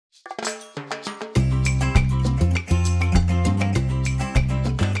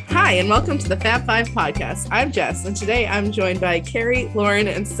Hi, and welcome to the Fab Five podcast. I'm Jess, and today I'm joined by Carrie, Lauren,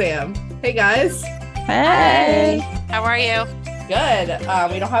 and Sam. Hey, guys. Hey. How are you? Good.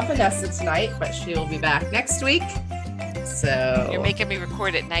 We don't have Vanessa tonight, but she will be back next week. So You're making me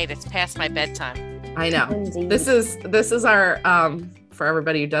record at night. It's past my bedtime. I know. Indeed. This is our for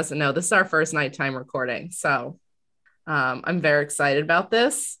everybody who doesn't know, this is our first nighttime recording. So I'm very excited about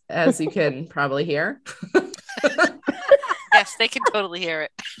this, as you can probably hear. Yes, they can totally hear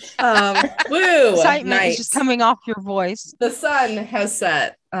it. Woo! Excitement is just coming off your voice. The sun has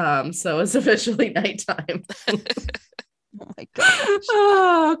set, so it's officially nighttime. Oh my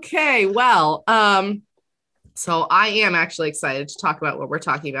gosh. Okay, well, so I am actually excited to talk about what we're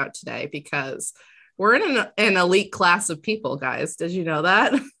talking about today because we're in an elite class of people, guys. Did you know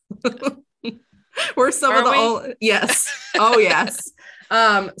that? We're some of the only, yes. Oh, yes.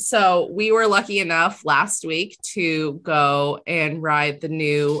 So we were lucky enough last week to go and ride the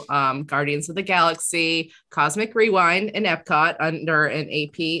new Guardians of the Galaxy Cosmic Rewind in Epcot under an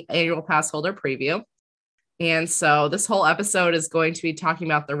AP Annual Passholder preview. And so this whole episode is going to be talking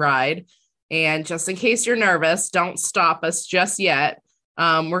about the ride. And just in case you're nervous, don't stop us just yet.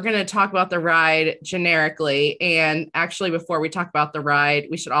 We're going to talk about the ride generically. And actually, before we talk about the ride,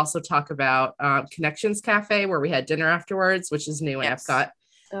 we should also talk about Connections Cafe, where we had dinner afterwards, which is new in Epcot.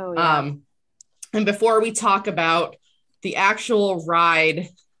 Oh, yeah. And before we talk about the actual ride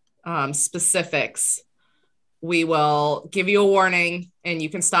specifics, we will give you a warning and you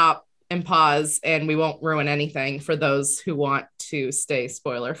can stop and pause and we won't ruin anything for those who want to stay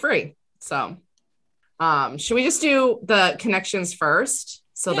spoiler free. So should we just do the connections first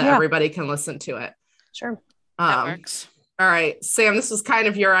so that everybody can listen to it? Sure. That works. All right, Sam, this was kind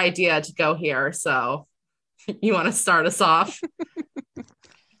of your idea to go here. So you want to start us off?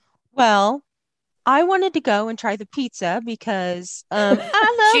 Well, I wanted to go and try the pizza because I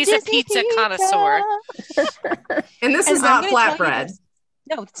love She's a pizza connoisseur. And this is not flatbread.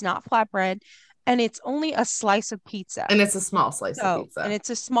 No, it's not flatbread. And it's only a slice of pizza. And it's a small slice of pizza. And it's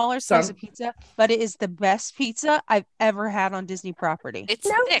a smaller slice of pizza, but it is the best pizza I've ever had on Disney property. It's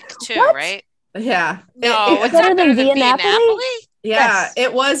thick too, What? right? Yeah. No, it's better than Via Via Napoli? Yeah, Yes.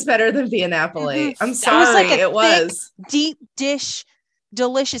 it was better than Via Napoli. Mhm. I'm sorry, like a it was. Deep dish,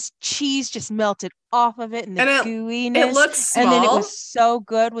 delicious cheese just melted off of it and the And gooiness. It looks small, and then it was so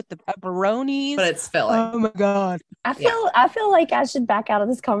good with the pepperonis. but it's filling. Oh my God. I feel like I should back out of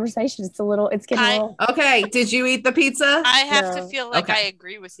this conversation. It's getting a little. Okay, did you eat the pizza? I have to No. feel like Okay. I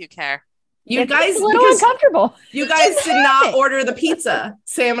agree with you, Care. You It's guys, a little because uncomfortable. you guys did not it. order the pizza.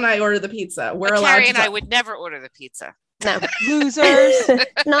 Sam and I ordered the pizza. We're allowed Carrie to and I talk. would never order the pizza No, Losers.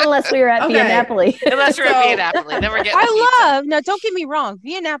 not unless we were at Via Okay. Napoli. unless we're So- at Via Napoli. Then we're getting the pizza. I love, now don't get me wrong,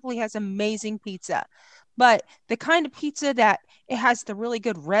 Via Napoli has amazing pizza, but the kind of pizza that it has the really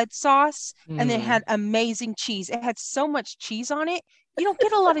good red sauce and it had amazing cheese. It had so much cheese on it. You don't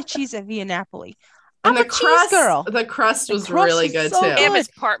get a lot of cheese at Via Napoli. And I'm the a cheese girl. The crust The was crust really was good so too. good. Sam is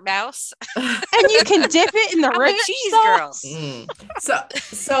part mouse. And you can dip it in the I'm a ranch cheese sauce. girl.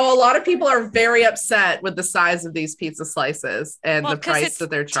 So a lot of people are very upset with the size of these pizza slices and Well, the 'cause price it's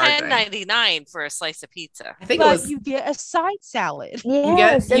that they're charging. $10.99 for a slice of pizza. I think it But was you get a side salad.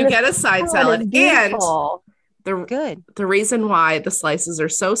 Yes, you and the get a side salad, is and beautiful. Good. the reason why the slices are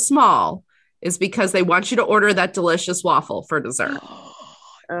so small is because they want you to order that delicious waffle for dessert.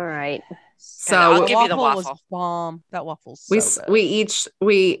 All right. So I'll give you the was waffle. bomb. That waffle's so good. we each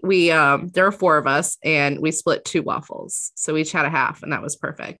there are four of us and we split two waffles. So we each had a half and that was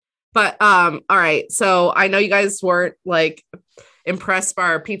perfect. But all right. So I know you guys weren't like impressed by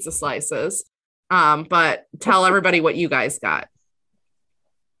our pizza slices. But tell everybody what you guys got.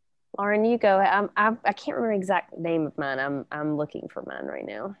 Lauren, you go. I can't remember the exact name of mine. I'm looking for mine right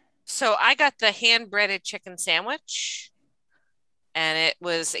now. So I got the hand breaded chicken sandwich, and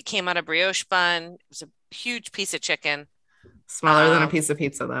it came out of brioche bun. It was a huge piece of chicken. Smaller than a piece of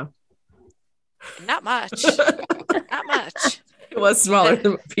pizza, though. Not much. Not much. It was smaller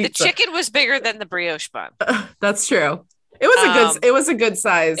than pizza. The chicken was bigger than the brioche bun. That's true. It was a good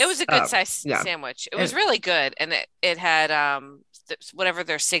size. It was a good size yeah. sandwich. It was really good, and it had whatever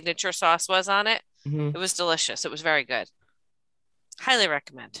their signature sauce was on it. Mm-hmm. It was delicious. It was very good. Highly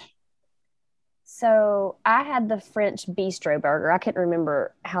recommend. So I had the French bistro burger. I couldn't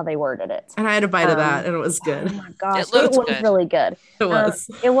remember how they worded it. And I had a bite of that, and it was Oh good. my gosh, It looked was good. really good. It was.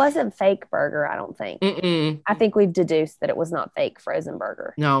 It wasn't fake burger, I don't think. Mm-mm. I think we've deduced that it was not fake frozen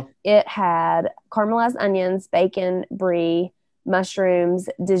burger. No. It had caramelized onions, bacon, brie, mushrooms,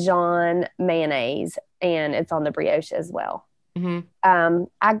 Dijon mayonnaise, and it's on the brioche as well.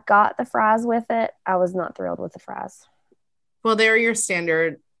 I got the fries with it. I was not thrilled with the fries. Well, they're your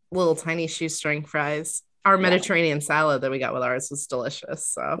standard little tiny shoestring fries. Our Mediterranean salad that we got with ours was delicious.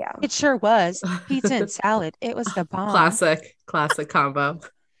 So Yeah, It sure was. Pizza and salad. It was the bomb. classic combo.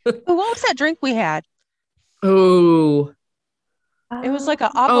 Ooh, what was that drink we had? Oh, It was like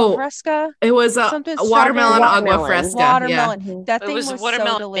a agua fresca. it was a Something watermelon strawberry- agua fresca. Watermelon. Yeah. That It thing was was so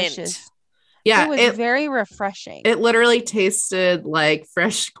watermelon delicious. mint. Yeah, It was very refreshing. It literally tasted like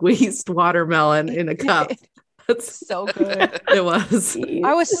fresh squeezed watermelon in a cup. It's so good. It was.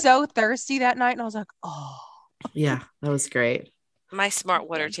 I was so thirsty that night, and I was like, "Oh, Yeah, that was great. My smart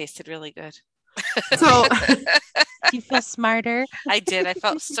water tasted really good. So do you feel smarter?" I did. I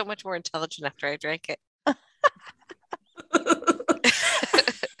felt so much more intelligent after I drank it. I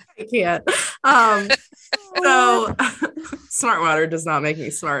can't. So smart water does not make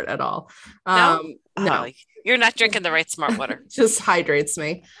me smart at all. No. You're not drinking the right smart water. Just hydrates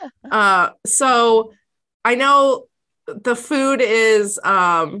me. So I know the food is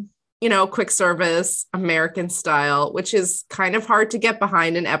quick service, American style, which is kind of hard to get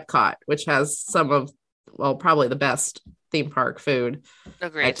behind in Epcot, which has some of, probably the best theme park food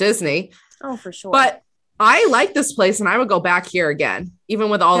at Disney. Oh, for sure. But I like this place and I would go back here again, even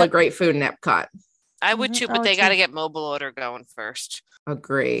with all the great food in Epcot. I would too, but they got to get mobile order going first.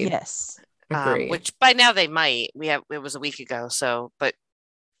 Agreed. Yes. Agreed. Which by now they might. It was a week ago, so but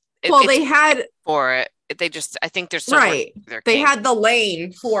they had for it. I think they're still right. They had the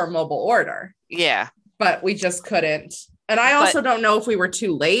lane for mobile order. Yeah, but we just couldn't. And I also don't know if we were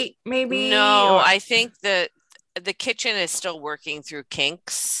too late. Maybe no. I think the kitchen is still working through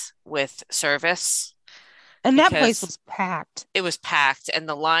kinks with service. And that place was packed. It was packed, and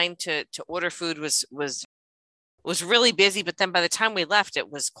the line to order food was really busy. But then by the time we left,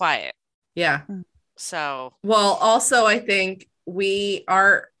 it was quiet. Yeah. So also I think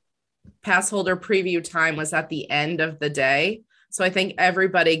our pass holder preview time was at the end of the day, so I think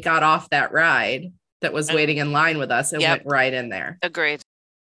everybody got off that ride that was waiting in line with us and went right in there. Agreed.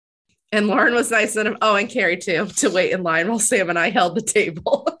 And Lauren was nice enough. Oh, and Carrie too, to wait in line while Sam and I held the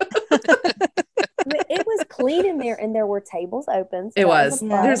table. It was clean in there, and there were tables open. So it was.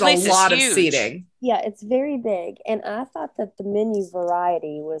 There's a lot of seating. Yeah, it's very big, and I thought that the menu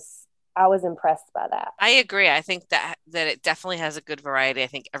variety was. I was impressed by that. I agree. I think that it definitely has a good variety. I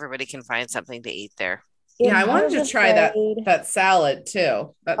think everybody can find something to eat there. I wanted to try that salad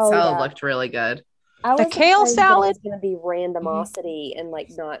too. That salad looked really good. The kale salad was going to be randomosity and like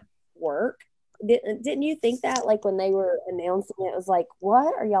not work. Didn't you think that? Like when they were announcing it, it was like,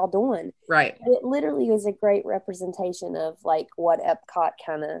 what are y'all doing? Right. It literally was a great representation of like what Epcot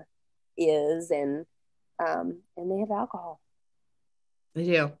kind of is, and they have alcohol. They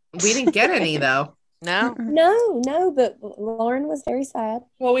do. We didn't get any though. No, but Lauren was very sad.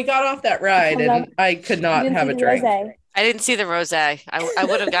 Well, we got off that ride and I could not have a drink. Rosé. I didn't see the rosé. I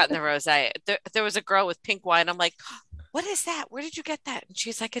would have gotten the rosé. There was a girl with pink wine. I'm like, what is that? Where did you get that? And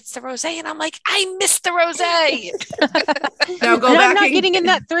she's like, it's the rosé. And I'm like, I missed the rosé. Now go back. I'm not getting in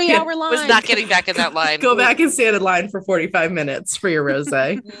that 3-hour line. Was not getting back in that line. Go back and stand in line for 45 minutes for your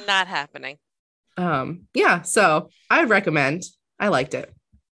rosé. Not happening. Yeah. So I recommend. I liked it.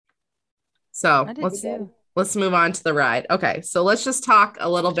 So let's move on to the ride. Okay. So let's just talk a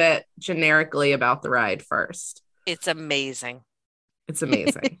little bit generically about the ride first. It's amazing. It's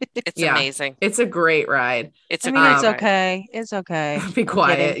amazing. It's amazing. It's a great ride. It's okay. It's okay. Be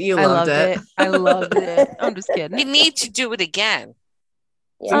quiet. You loved it. I loved it. I'm just kidding. We need to do it again.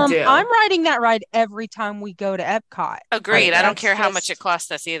 Yeah. I'm riding that ride every time we go to Epcot. Agreed. I don't care how much it costs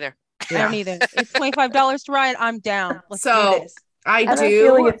us either. I don't either. It's $25 to ride. I'm down. Let's do this. I have a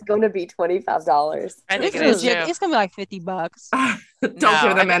feeling it's going to be $25. I think it's going to be like $50. Don't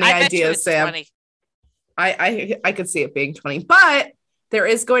give them any ideas, Sam. 20. I could see it being 20, but there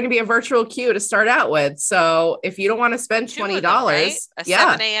is going to be a virtual queue to start out with. So if you don't want to spend $20, right? A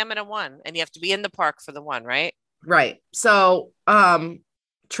 7 a.m. and a 1, and you have to be in the park for the 1, right? Right. So I'm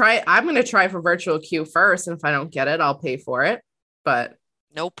going to try for virtual queue first. And if I don't get it, I'll pay for it. But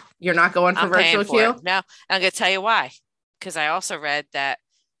nope. You're not going for virtual queue? No, I'm going to tell you why. Because I also read that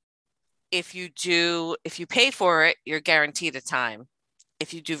if you pay for it, you're guaranteed a time.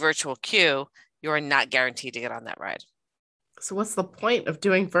 If you do virtual queue, you are not guaranteed to get on that ride. So what's the point of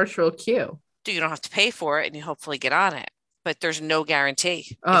doing virtual queue? You don't have to pay for it and you hopefully get on it, but there's no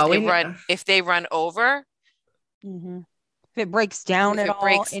guarantee. Oh, if they run over, if it breaks down if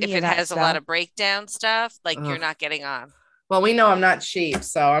it has stuff. A lot of breakdown stuff, you're not getting on. Well, we know I'm not cheap,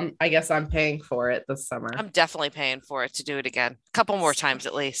 so I guess I'm paying for it this summer. I'm definitely paying for it to do it again. A couple more times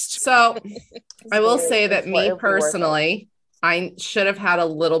at least. So I will say that me personally, I should have had a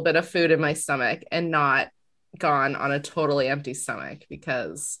little bit of food in my stomach and not gone on a totally empty stomach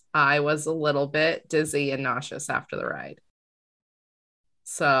because I was a little bit dizzy and nauseous after the ride.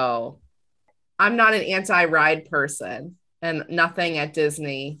 So I'm not an anti-ride person, and nothing at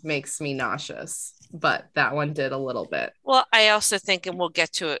Disney makes me nauseous, but that one did a little bit. Well, I also think, and we'll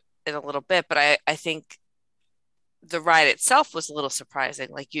get to it in a little bit, but I think the ride itself was a little surprising.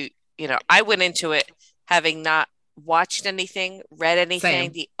 Like I went into it having not watched anything, read anything.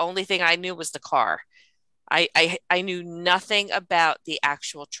 Same. The only thing I knew was the car. I knew nothing about the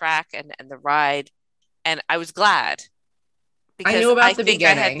actual track and the ride, and I was glad because I knew about the think I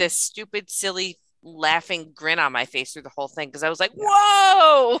had beginning. this stupid, silly, laughing grin on my face through the whole thing because I was like,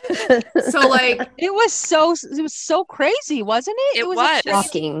 "Whoa!" So like It was so crazy, wasn't it? It was was. a crazy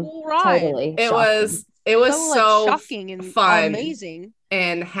Shocking. cool ride. Totally. it shocking. was so shocking and fun amazing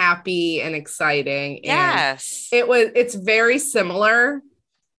and happy and exciting. Yes. And it's very similar,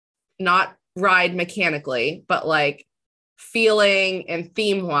 not ride mechanically, but like feeling and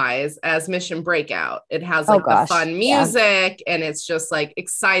theme wise as Mission Breakout. It has like the fun music and it's just like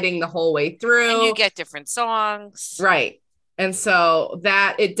exciting the whole way through. And you get different songs. Right. And so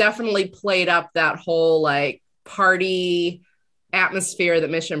that it definitely played up that whole like party atmosphere that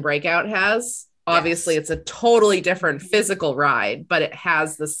Mission Breakout has. Obviously, it's a totally different physical ride, but it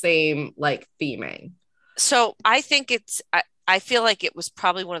has the same like theming. So I think I feel like it was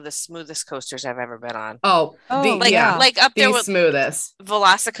probably one of the smoothest coasters I've ever been on. Like up there the with smoothest.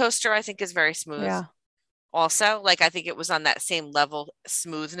 Velocicoaster, I think is very smooth. Yeah. Also, like I think it was on that same level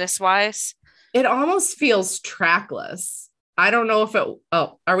smoothness wise. It almost feels trackless. I don't know if it.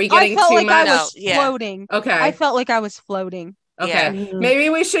 Oh, are we getting I felt too like much? I was floating. Okay. I felt like I was floating. Okay. Yeah. Maybe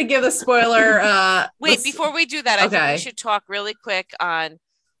we should give the spoiler. Wait, before we do that, I think we should talk really quick on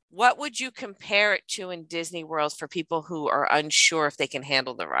what would you compare it to in Disney World for people who are unsure if they can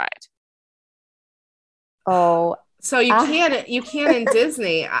handle the ride? Oh, so you can't in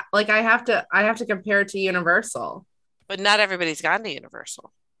Disney. Like I have to compare it to Universal. But not everybody's gone to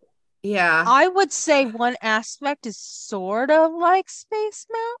Universal. Yeah. I would say one aspect is sort of like Space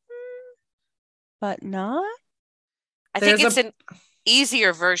Mountain, but not. I think it's an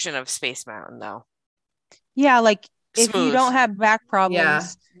easier version of Space Mountain, though. Yeah, like Smooth. If you don't have back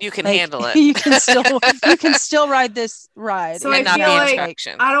problems, you can handle it. You can still ride this ride. So I feel like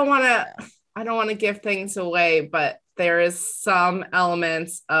I don't want to give things away, but there is some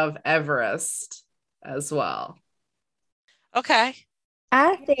elements of Everest as well. Okay.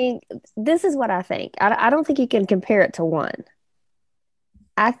 I think this is what I think. I don't think you can compare it to one.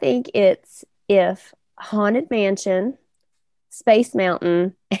 I think it's if Haunted Mansion, Space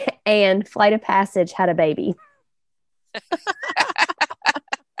Mountain, and Flight of Passage had a baby.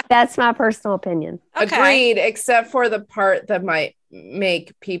 That's my personal opinion. Okay. Agreed, except for the part that might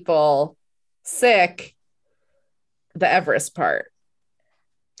make people sick, the Everest part.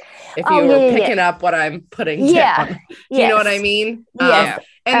 If you were picking up what I'm putting down. Do you know what I mean? Yes.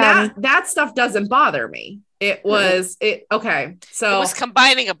 And that stuff doesn't bother me. Okay. So it was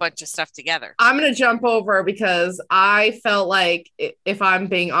combining a bunch of stuff together. I'm going to jump over because I felt like, if I'm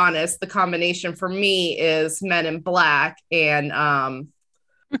being honest, the combination for me is Men in Black and not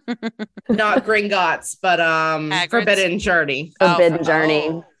Gringotts, but Forbidden Journey. Forbidden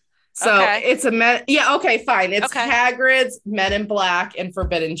Journey. So it's okay, fine. It's Hagrid's, Men in Black, and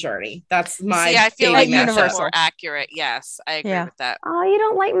Forbidden Journey. That's my. See, I feel like Universal more accurate. Yes, I agree with that. Oh, you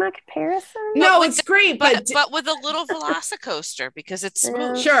don't like my comparison? No, it's great, but with a little Velocicoaster because it's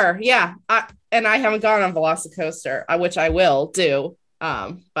smooth. Sure, yeah. I haven't gone on Velocicoaster, which I will do.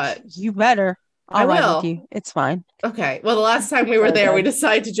 But you better. I will. Ride with you. It's fine. Okay. Well, the last time we were there, we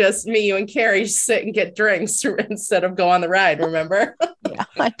decided to just me, you, and Carrie sit and get drinks instead of go on the ride. Remember? Yeah,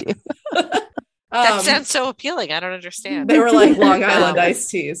 I do. That sounds so appealing. I don't understand. They were like Long Island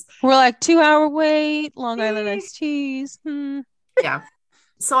iced teas. We're like 2-hour wait, Long Island iced teas. Yeah.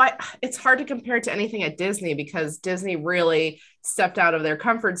 So it's hard to compare to anything at Disney because Disney really stepped out of their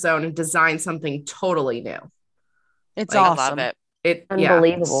comfort zone and designed something totally new. It's awesome. I love it.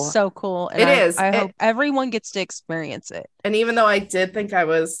 Unbelievable. So cool. And it is. I hope everyone gets to experience it. And even though I did think I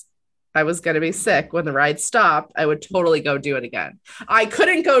was going to be sick when the ride stopped, I would totally go do it again. I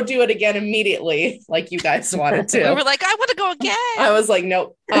couldn't go do it again immediately like you guys wanted to. We were like, I want to go again. I was like,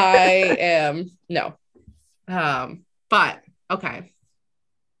 nope, no. But okay.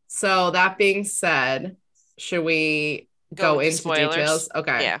 So that being said, should we go into spoilers? Details?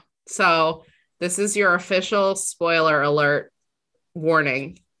 Okay. Yeah. So this is your official spoiler alert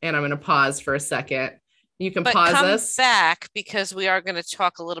warning, and I'm going to pause for a second. You can pause this back because we are going to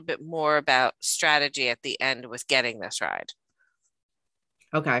talk a little bit more about strategy at the end with getting this ride.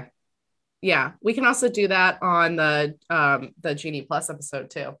 Okay. Yeah, we can also do that on the Genie Plus episode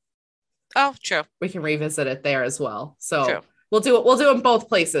too. Oh, true. We can revisit it there as well. So True. we'll do it in both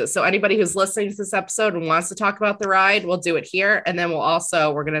places. So anybody who's listening to this episode and wants to talk about the ride, we'll do it here. And then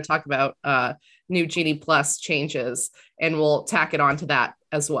we're going to talk about new Genie Plus changes, and we'll tack it onto that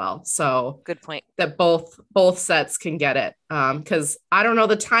as well. So good point. That both sets can get it. Because I don't know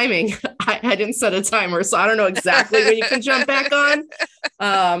the timing. I didn't set a timer, so I don't know exactly when you can jump back on.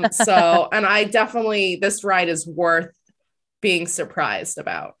 And I definitely, this ride is worth being surprised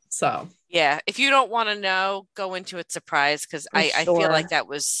about. So yeah, if you don't want to know, go into it surprised, because I feel like that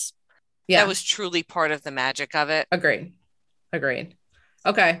was truly part of the magic of it. Agreed.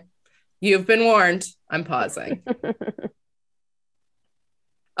 Okay. You've been warned. I'm pausing.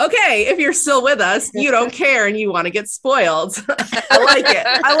 Okay, if you're still with us, you don't care and you want to get spoiled. I like it.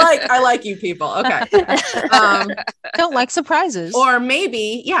 I like you people. Okay. Don't like surprises. Or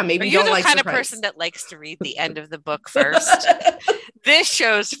maybe you don't like surprises. Are you the kind of person that likes to read the end of the book first? This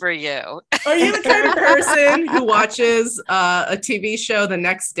show's for you. Are you the kind of person who watches a TV show the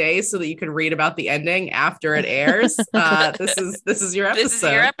next day so that you can read about the ending after it airs? This is your episode. This is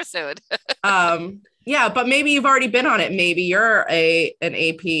your episode. Yeah, but maybe you've already been on it. Maybe you're an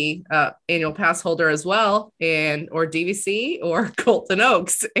AP annual pass holder as well, or DVC or Colton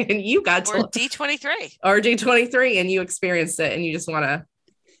Oaks, and you got or D23 and you experienced it, and you just want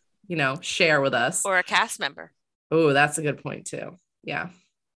to, share with us, or a cast member. Oh, that's a good point too. Yeah.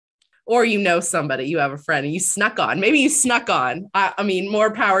 Or somebody, you have a friend and you snuck on. Maybe you snuck on. I mean,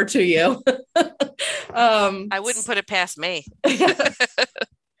 more power to you. I wouldn't put it past me.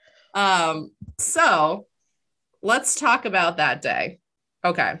 So let's talk about that day.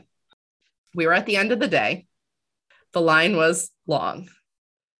 Okay. We were at the end of the day. The line was long.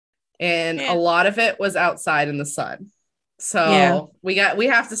 And a lot of it was outside in the sun. So we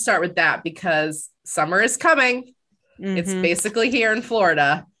have to start with that because summer is coming. Mm-hmm. It's basically here in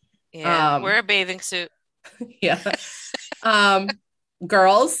Florida. Yeah, wear a bathing suit. Yeah.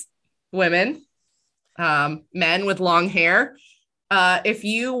 Girls, women, men with long hair. If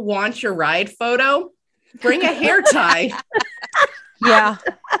you want your ride photo, bring a hair tie. Yeah.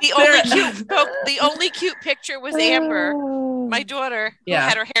 The only cute picture was Amber, my daughter, who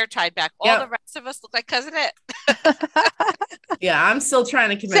had her hair tied back. All the rest of us look like Cousin It. Yeah, I'm still trying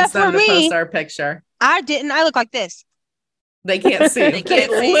to convince them to post our picture. I didn't. I look like this. They can't see. They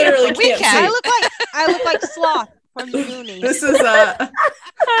literally can't see. I look like Sloth from the Goonies. This is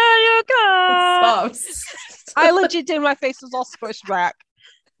I legit did. My face was all squished back.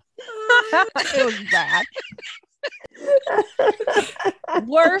 It was bad.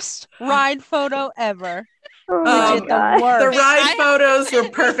 Worst ride photo ever. The ride photos were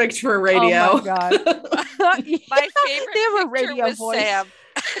perfect for radio. Oh my God. My favorite they have a radio was voice. Sam.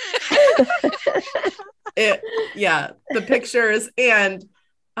 The pictures, and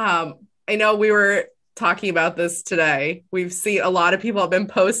I know we were talking about this today. We've seen a lot of people have been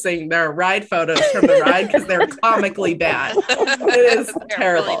posting their ride photos from the ride because they're comically bad. It is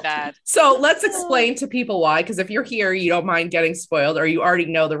terrible. Really bad. So let's explain to people why, because if you're here, you don't mind getting spoiled, or you already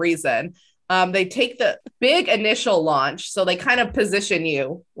know the reason. They take the big initial launch, so they kind of position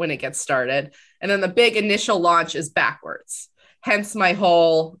you when it gets started, and then the big initial launch is backwards. Hence my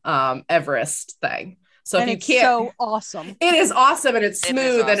whole Everest thing. So and if you can't, so awesome. It is awesome, and it's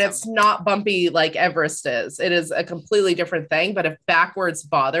smooth, and it's not bumpy like Everest is. It is a completely different thing. But if backwards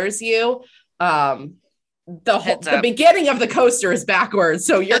bothers you, the beginning of the coaster is backwards,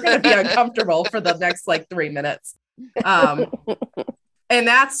 so you're going to be uncomfortable for the next 3 minutes. And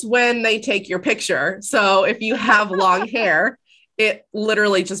that's when they take your picture. So if you have long hair, it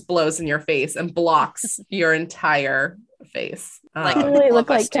literally just blows in your face and blocks your entire face. You look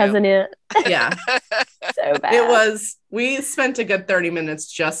like Cousin It. Yeah. So bad. We spent a good 30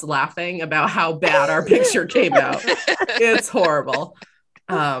 minutes just laughing about how bad our picture came out. It's horrible.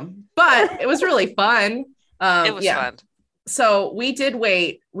 But it was really fun. It was fun. So we did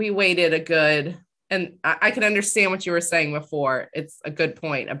wait. We waited a good, and I can understand what you were saying before. It's a good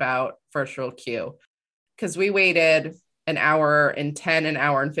point about virtual queue, because we waited an hour and 10, an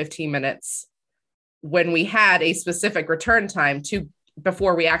hour and 15 minutes when we had a specific return time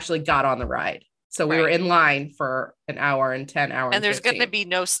before we actually got on the ride. So we were in line for an hour and 10 hours. And there's going to be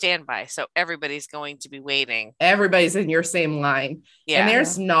no standby. So everybody's going to be waiting. Everybody's in your same line. Yeah. And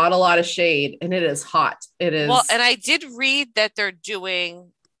there's not a lot of shade, and it is hot. It is. Well, and I did read that they're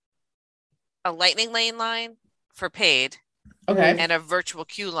doing a lightning lane line for paid. Okay. And a virtual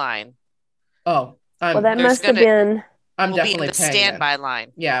queue line. Oh, that must have been. I'm definitely the standby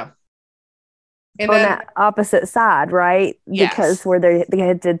line. Yeah. And on then that opposite side, right? Yes. Because where they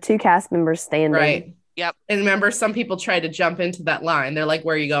had the two cast members standing. right. Yep. And remember, some people tried to jump into that line. They're like,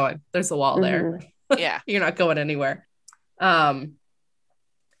 "Where are you going? There's a wall there. Yeah. You're not going anywhere."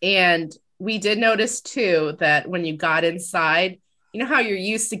 And we did notice too that when you got inside, you know how you're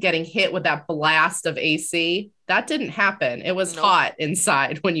used to getting hit with that blast of AC? That didn't happen. It was Nope. hot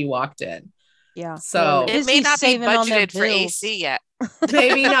inside when you walked in. Yeah. So It may Disney's not be saving on their budgeted for bills. AC yet.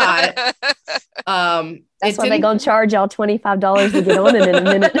 maybe not. That's It why they're didn't- going to charge y'all $25 to get on it in a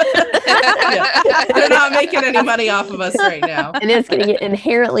minute. Yeah. They're not making any money off of us right now. And it's going to get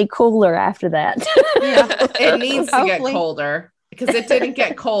inherently cooler after that. Yeah. It needs to get Hopefully. colder because it didn't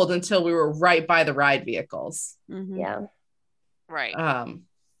get cold until we were right by the ride vehicles. Mhm. Yeah. Right.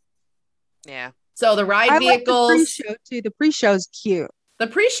 Yeah. So the ride I like the vehicles, pre-show too. The pre-show's cute. the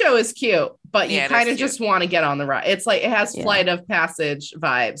pre-show is cute, but you Yeah, it kind is of cute. just want to get on the ride. It's like it has Yeah. Flight of Passage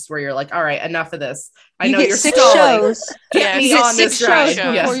vibes where you're like, all right, enough of this. I You know get you're 6 stalling. shows. Get Yeah, me you get on this 6 ride.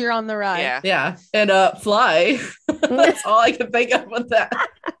 shows Yeah. before you're on the ride. Yeah. Yeah. And fly. That's all I can think of with that.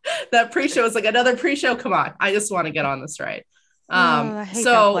 That pre-show is like another pre-show. Come on. I just want to get on this ride. I hate that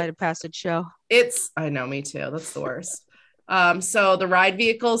So Flight of Passage show. I know, me too. That's the worst. So the ride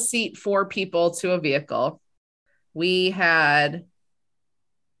vehicles seat 4 people to a vehicle. We had,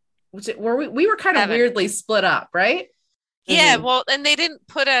 we were kind of 7. weirdly split up, right? Yeah. Mhm. Well, and they didn't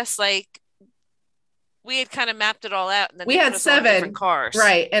put us like, we had kind of mapped it all out. And then We they had put us all in 7 different cars.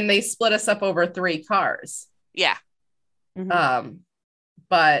 Right. And they split us up over 3 cars. Yeah. Mhm.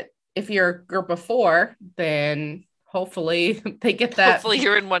 But if you're a group of 4, then hopefully they get that Hopefully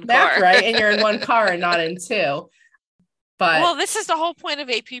you're in one math car. right and you're in one car and not in 2. But Well, this is the whole point of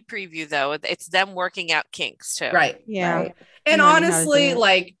AP preview, though. It's them working out kinks too. right. Yeah. Right. And Learning how to honestly, do it.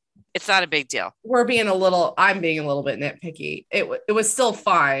 like It's not a big deal. I'm being a little bit nitpicky. It was still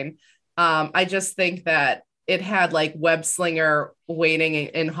fine. I just think that it had like web slinger waiting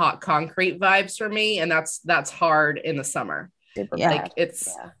in hot concrete vibes for me. And that's hard in the summer. Super Yeah. Like bad. it's,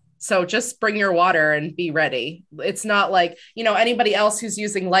 Yeah. so just bring your water and be ready. It's not like, anybody else who's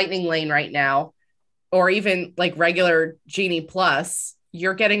using Lightning Lane right now, or even like regular Genie Plus,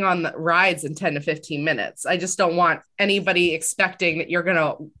 you're getting on the rides in 10 to 15 minutes. I just don't want anybody expecting that you're going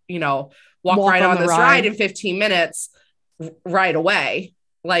to, walk right on the this ride. ride in 15 minutes right away.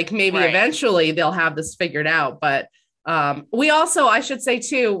 Like maybe Right. eventually they'll have this figured out. But we also, I should say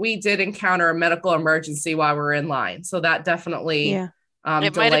too, we did encounter a medical emergency while we were in line. So that definitely Yeah. It might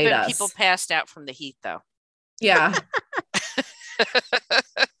have delayed been us. people passed out from the heat, though. Yeah.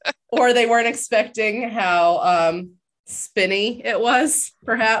 Or they weren't expecting how spinny it was,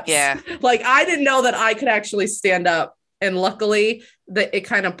 perhaps. Yeah. Like I didn't know that I could actually stand up. And luckily that it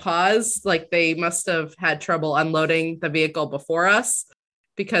kind of paused. Like they must have had trouble unloading the vehicle before us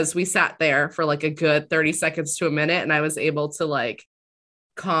because we sat there for like a good 30 seconds to a minute and I was able to like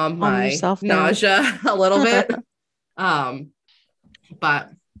calm my yourself down. nausea a little bit. But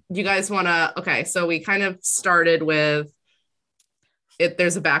you guys want to, okay, so we kind of started with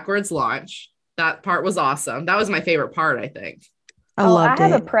there's a backwards launch. That part was awesome. That was my favorite part, I think. I I loved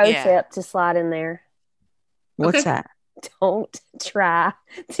have a it. pro Yeah. tip to slide in there. What's Okay. that? Don't try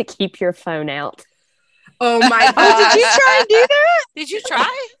to keep your phone out. Oh my Oh, did you gosh. try and do that? Did you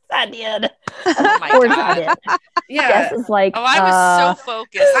try? I did. Oh my Of course I God. did. Yeah. Jess is like, Oh, I was so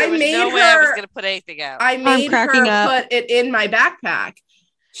focused. I There was made no way I was her- going to put anything out. I made her cracking up. put it in my backpack.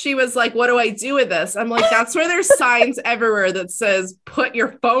 She was like, what do I do with this? I'm like, that's where there's signs everywhere that says, put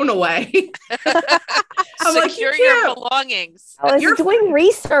your phone away. I'm like, you Secure your can't. belongings. I was you're- doing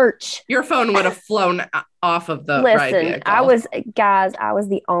research. Your phone would have flown off of the ride Listen, vehicle. I was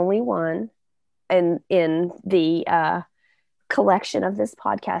the only one in the collection of this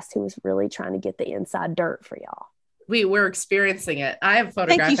podcast who was really trying to get the inside dirt for y'all. We were experiencing it. I have Thank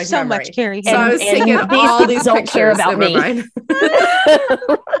photographic you so memory. much, Carrie. So I was And taking these all people these don't pictures. care about Never me. mind.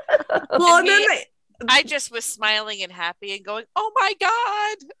 Well, and then me- I just was smiling and happy and going, oh my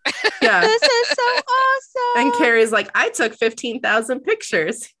God. yeah. This is so awesome. And Carrie's like, I took 15,000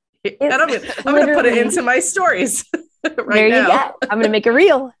 pictures. And I'm going to put it literally- into my stories right there you now. go. I'm going to make a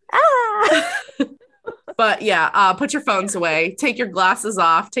reel. Ah! But yeah, put your phones away. Take your glasses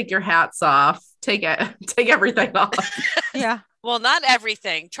off. Take your hats off. Take everything off. Yeah. Well, not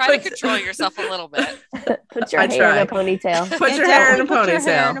everything. Try to control yourself a little bit. Put your I hair in a tried. ponytail. Put Yeah, your hair in a definitely put your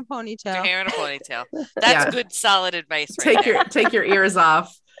hair in ponytail. a ponytail. Your hair in a ponytail. That's Yeah. good, solid advice right Take there. take your ears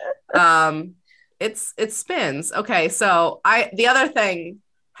off. It spins. Okay, so the other thing.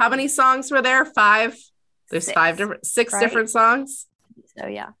 How many songs were there? 5. There's 6, six right? different songs. So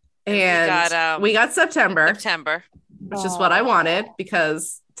yeah. And We we got September, September. which is what I wanted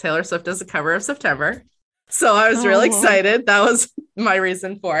because Taylor Swift does a cover of September. So I was really excited. That was my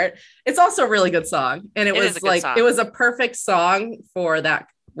reason for it. It's also a really good song. And it was like, it was a perfect song for that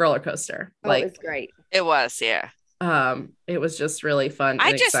roller coaster. Like, it was great. It was, yeah. It was just really fun.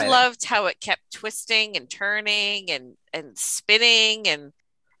 I just exciting. loved how it kept twisting and turning and spinning and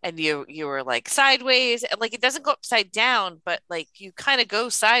you were like sideways. Like it doesn't go upside down, but like you kind of go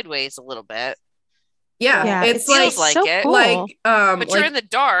sideways a little bit. Yeah, it feels like so it. Cool. But like you're in the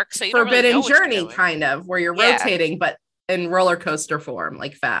dark, so you Forbidden don't really know Journey kind of, where you're rotating, but in roller coaster form,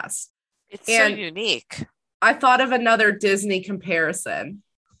 like fast. It's so unique. I thought of another Disney comparison.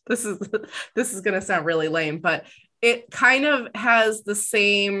 This is gonna sound really lame, but it kind of has the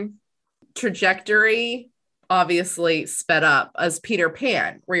same trajectory, obviously sped up, as Peter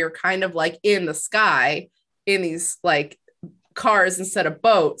Pan, where you're kind of like in the sky in these like cars instead of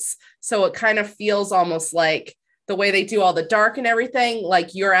boats. So it kind of feels almost like the way they do all the dark and everything,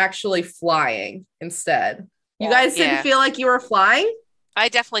 like you're actually flying instead. You guys didn't feel like you were flying? I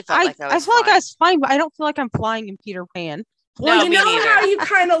definitely felt like I was feel like I was flying, but I don't feel like I'm flying in Peter Pan. Well, no, you know how you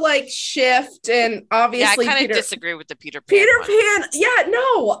kind of like shift, and obviously I kind of disagree with the Peter Pan.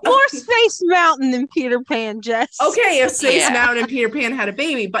 More Space Mountain than Peter Pan, Jess. Okay, if Space Mountain and Peter Pan had a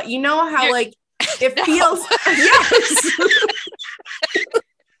baby, but you know how like it feels.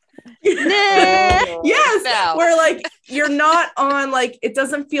 Yes. Where like you're not on, like it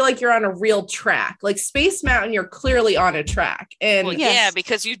doesn't feel like you're on a real track. Like Space Mountain, you're clearly on a track, and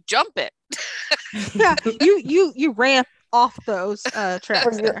because you jump it. you ramp off those tracks.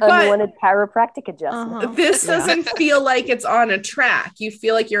 For your unwanted chiropractic adjustment. This doesn't feel like it's on a track. You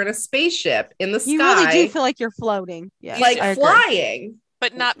feel like you're in a spaceship in the sky. You really do feel like you're floating. Yeah, like flying,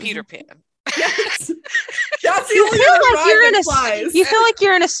 but not Peter Pan. Yes. That's the only ride that flies. You feel like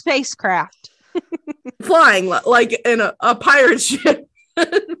you're in a spacecraft. Flying like in a pirate ship.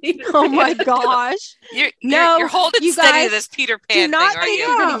 Oh my gosh. You're holding you steady to this Peter Pan do not thing, are think you?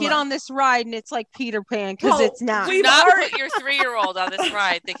 you're going to get on this ride and it's like Peter Pan, because it's not. Do not put your 3-year-old on this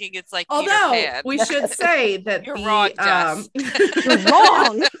ride thinking it's like Peter Pan. We should say that you're wrong, Jess. You're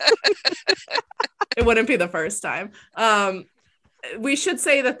wrong. It wouldn't be the first time. We should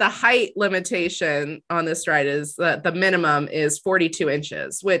say that the height limitation on this ride is that the minimum is 42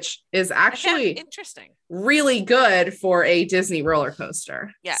 inches, which is actually interesting, really good for a Disney roller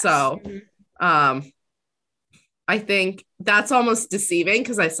coaster. Yes. So, I think that's almost deceiving,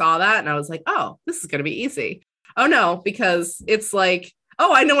 because I saw that and I was like, oh, this is going to be easy. Oh no, because it's like,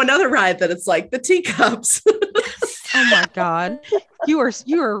 oh, I know another ride that it's like the teacups. Oh my God. You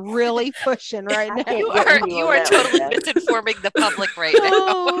are really pushing right now. You are totally misinforming the public right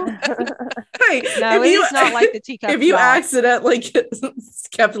now. Hey, no, it's not like the teacup. If you accidentally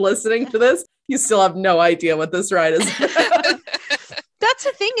kept listening to this, you still have no idea what this ride is. That's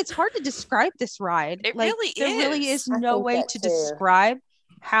the thing. It's hard to describe this ride. There really is no way to describe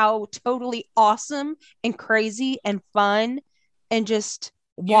how totally awesome and crazy and fun and just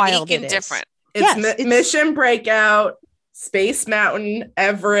wild and different. It's Mission Breakout, Space Mountain,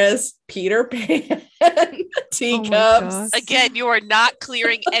 Everest, Peter Pan, teacups. Again, you are not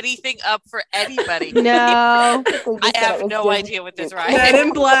clearing anything up for anybody. No. I have no idea what this ride is. Men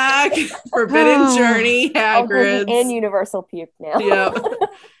in Black, Forbidden Journey, Hagrid's. And Universal Puke now. Yeah.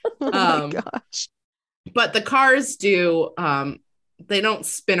 Oh my gosh. But the cars do, they don't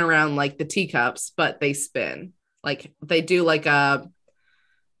spin around like the teacups, but they spin. Like they do like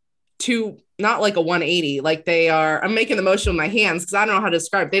not like a 180, like they are. I'm making the motion with my hands because I don't know how to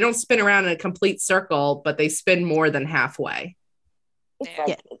describe. They don't spin around in a complete circle, but they spin more than halfway. It's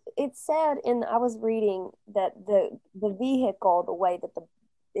like it said, and I was reading that the vehicle, the way that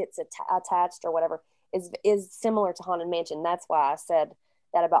it's attached or whatever, is similar to Haunted Mansion. That's why I said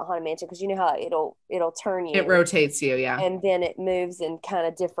that about Haunted Mansion, because you know how it'll turn you. It rotates you, yeah, and then it moves in kind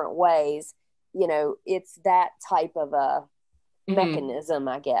of different ways. You know, it's that type of a mechanism,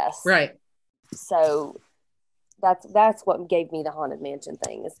 I guess. Right. So that's what gave me the Haunted Mansion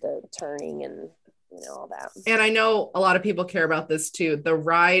thing, is the turning and all that. And I know a lot of people care about this too. The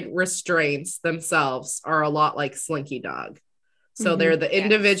ride restraints themselves are a lot like Slinky Dog. So they're the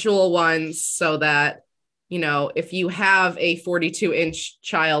individual ones, so that, if you have a 42-inch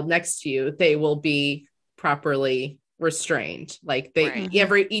child next to you, they will be properly restrained. Like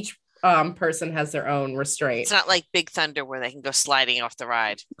each person has their own restraint. It's not like Big Thunder where they can go sliding off the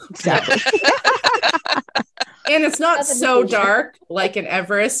ride. Exactly. And it's not so dark like in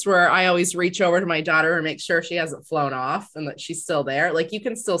Everest, where I always reach over to my daughter and make sure she hasn't flown off and that she's still there. Like you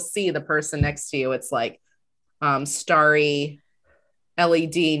can still see the person next to you. It's like starry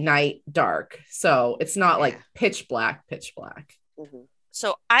LED night dark. So it's not like pitch black. Mm-hmm.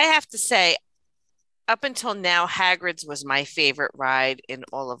 So I have to say, up until now, Hagrid's was my favorite ride in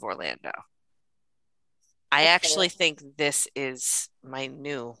all of Orlando. I That's actually fair. think this is my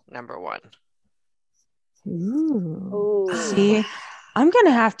new number one. Ooh. Ooh. See, I'm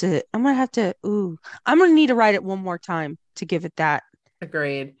gonna have to. I'm gonna need to ride it one more time to give it that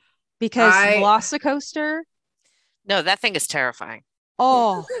Agreed. because Velocicoaster. No, that thing is terrifying.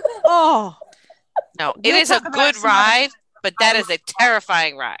 Oh, oh. No, it We'll is a talk about it good some other ride, time. but that is a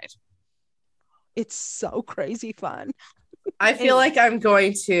terrifying ride. It's so crazy fun. I feel like I'm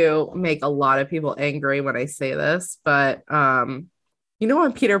going to make a lot of people angry when I say this, but you know,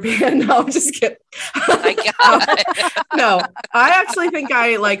 on Peter Pan, no, I'm just kidding. My God. No, I actually think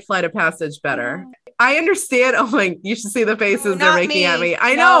I like Flight of Passage better. I understand. Oh my, you should see the faces they're not making at me.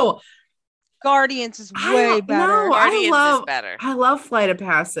 I No. know. Guardians is way better. No, Guardians is better. I love Flight of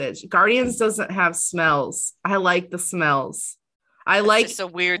Passage. Guardians doesn't have smells. I like the smells. It's just a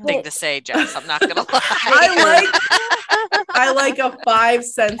weird thing to say, Jess. I'm not gonna lie. I like a 5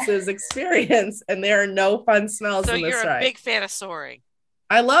 senses experience, and there are no fun smells So in this you're a ride. big fan of soaring.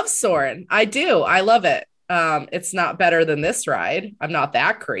 I love soaring. I do. I love it. It's not better than this ride. I'm not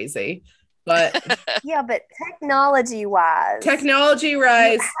that crazy, but Yeah, but technology wise, you have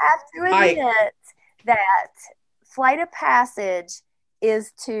to admit that Flight of Passage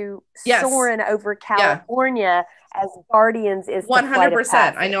is to soaring over California as Guardians is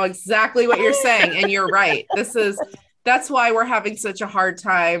 100%. I know exactly what you're saying, and you're right. That's why we're having such a hard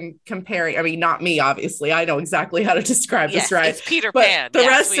time comparing. I mean, not me, obviously. I know exactly how to describe this ride. It's Peter but Pan. The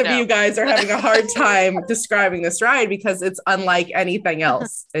rest of you guys are having a hard time describing this ride because it's unlike anything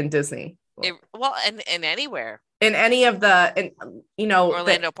else in Disney. And anywhere. In any of the,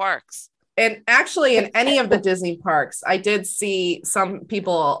 Orlando parks. And actually, in any of the Disney parks, I did see some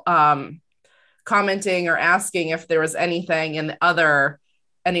people commenting or asking if there was anything in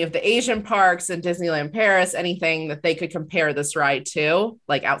any of the Asian parks in Disneyland Paris, anything that they could compare this ride to,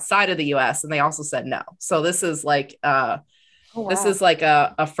 like outside of the US. And they also said no. So this is like this is like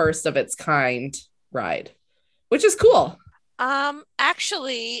a first of its kind ride, which is cool.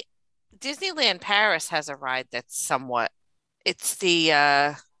 Actually, Disneyland Paris has a ride that's somewhat it's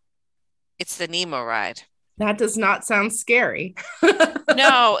the Nemo ride. That does not sound scary.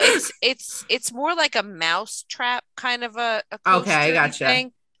 No, it's more like a mouse trap kind of a coaster gotcha.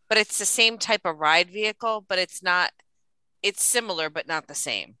 thing, but it's the same type of ride vehicle, but it's similar but not the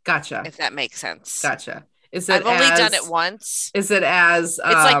same. Gotcha. If that makes sense. Gotcha. I've only done it once. Is it as it's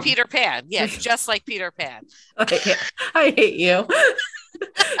like Peter Pan? Yeah, just like Peter Pan. I hate you.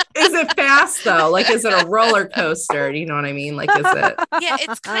 Is it fast though? Like, is it a roller coaster? Do you know what I mean? Like, is it? Yeah,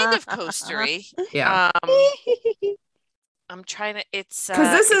 it's kind of coastery. Yeah. I'm trying to. It's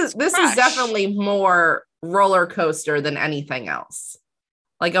because this is definitely more roller coaster than anything else.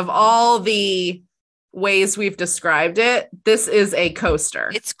 Like, of all the ways we've described it, this is a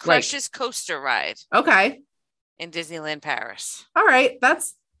coaster. It's Crush's coaster ride. Okay. In Disneyland Paris. All right,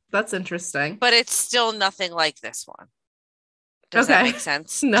 that's interesting. But it's still nothing like this one. Does that make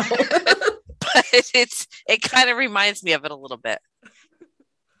sense? No. But it kind of reminds me of it a little bit.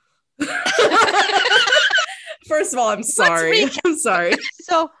 First of all, I'm sorry. I'm sorry.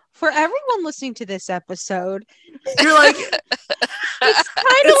 So for everyone listening to this episode, you're like,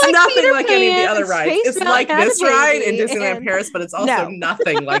 it's nothing Peter like Pan, any of the other rides. It's like this ride in Disneyland Paris, but it's also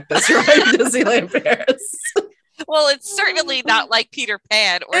nothing like this ride in Disneyland Paris. Well, it's certainly not like Peter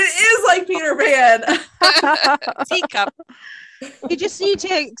Pan. It is like Peter Pan. Teacup. You just need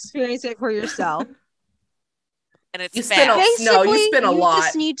to experience it for yourself. And it's you spin a lot. You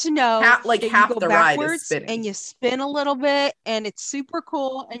just need to know half the ride is spinning. And you spin a little bit, and it's super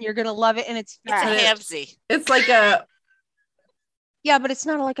cool, and you're gonna love it. And it's a hamsy. It's like a but it's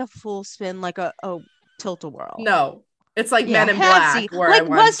not like a full spin, like a tilt-a-whirl. No, it's like Men in Black, where like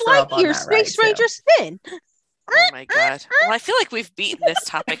Buzz Lightyear Space Ranger spin. Oh my God! Well, I feel like we've beaten this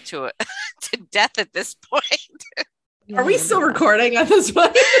topic to death at this point. Are we still recording at this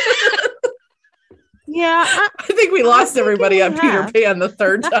point? Yeah, I think we lost everybody on Peter Pan the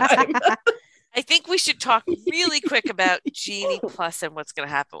third time. I think we should talk really quick about Genie Plus and what's going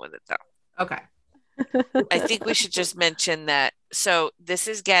to happen with it, though. Okay. I think we should just mention that. So this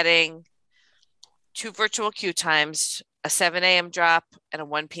is getting 2 virtual queue times, a 7 a.m. drop and a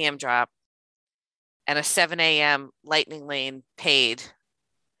 1 p.m. drop, and a 7 a.m. Lightning Lane paid.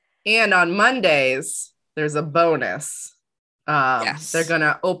 And on Mondays, there's a bonus. Yes. They're going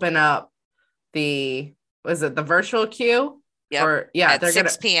to open up the virtual queue? Yep. At they're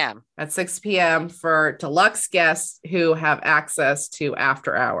 6 p.m. At 6 p.m. for deluxe guests who have access to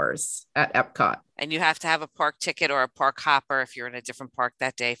after hours at Epcot. And you have to have a park ticket or a park hopper if you're in a different park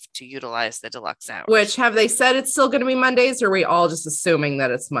that day to utilize the deluxe hours. Which, have they said it's still going to be Mondays, or are we all just assuming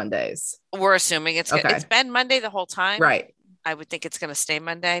that it's Mondays? We're assuming it's been Monday the whole time. Right. I would think it's going to stay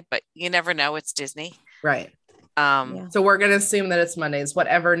Monday, but you never know. It's Disney. Right. So we're going to assume that it's Mondays,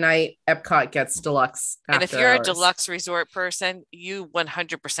 whatever night Epcot gets deluxe. And if you're a deluxe resort person, you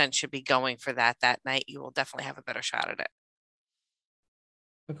 100% should be going for that night. You will definitely have a better shot at it.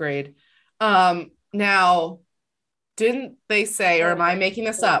 Agreed. Now, didn't they say, or am I making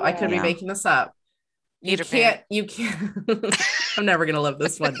this up? I could be making this up. You can't, I'm never going to live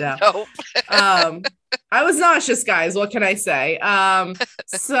this one down. Nope. I was nauseous, guys. What can I say?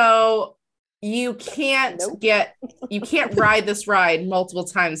 So you can't ride this ride multiple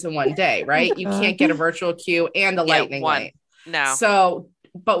times in one day, right? You can't get a virtual queue and a lightning lane. No. So,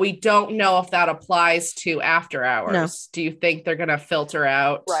 but we don't know if that applies to after hours. No. Do you think they're going to filter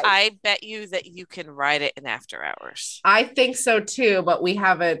out? Right. I bet you that you can ride it in after hours. I think so too, but we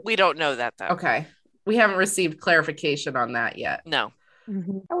don't know that though. Okay. We haven't received clarification on that yet. No.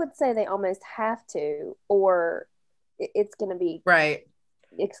 Mm-hmm. I would say they almost have to, or it's going to be right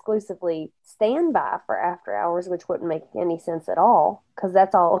exclusively standby for after hours, which wouldn't make any sense at all, because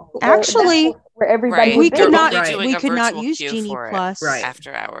that's all actually where everybody we could not use Genie Plus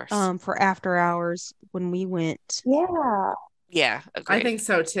after hours for after hours when we went. Yeah, agreed. I think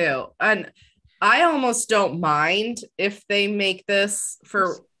so too. And I almost don't mind if they make this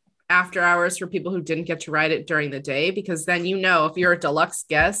for after hours for people who didn't get to ride it during the day, because then if you're a deluxe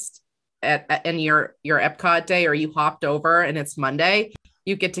guest and your Epcot day, or you hopped over and it's Monday,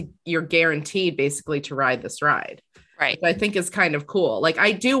 you're guaranteed basically to ride this ride. Right. Which I think is kind of cool. Like,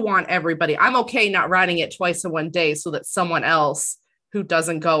 I do want everybody, I'm okay not riding it twice in one day so that someone else who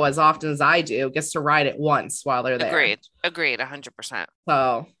doesn't go as often as I do gets to ride it once while they're there. Agreed 100%.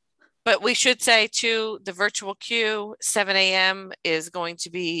 So, but we should say too, the virtual queue 7 a.m. is going to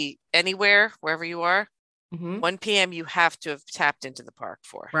be anywhere, wherever you are. 1 p.m. you have to have tapped into the park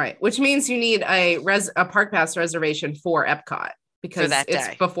for. Right. Which means you need a park pass reservation for Epcot, because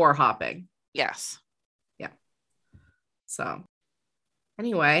it's before hopping. Yes. Yeah. So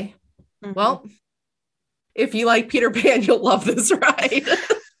anyway, well, if you like Peter Pan, you'll love this ride.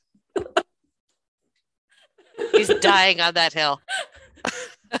 He's dying on that hill.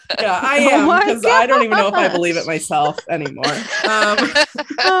 Yeah, I am, because I don't even know if I believe it myself anymore.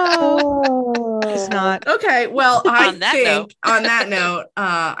 It's not. Okay, well, on that note,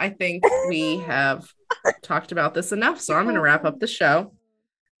 I think we have talked about this enough, so I'm going to wrap up the show.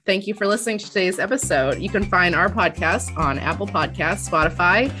 Thank you for listening to today's episode. You can find our podcast on Apple Podcasts,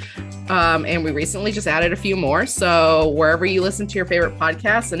 Spotify, and we recently just added a few more. So wherever you listen to your favorite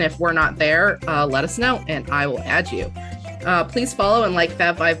podcasts, and if we're not there, let us know and I will add you. Please follow and like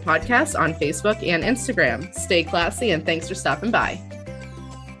Fab5 Podcasts on Facebook and Instagram. Stay classy, and thanks for stopping by.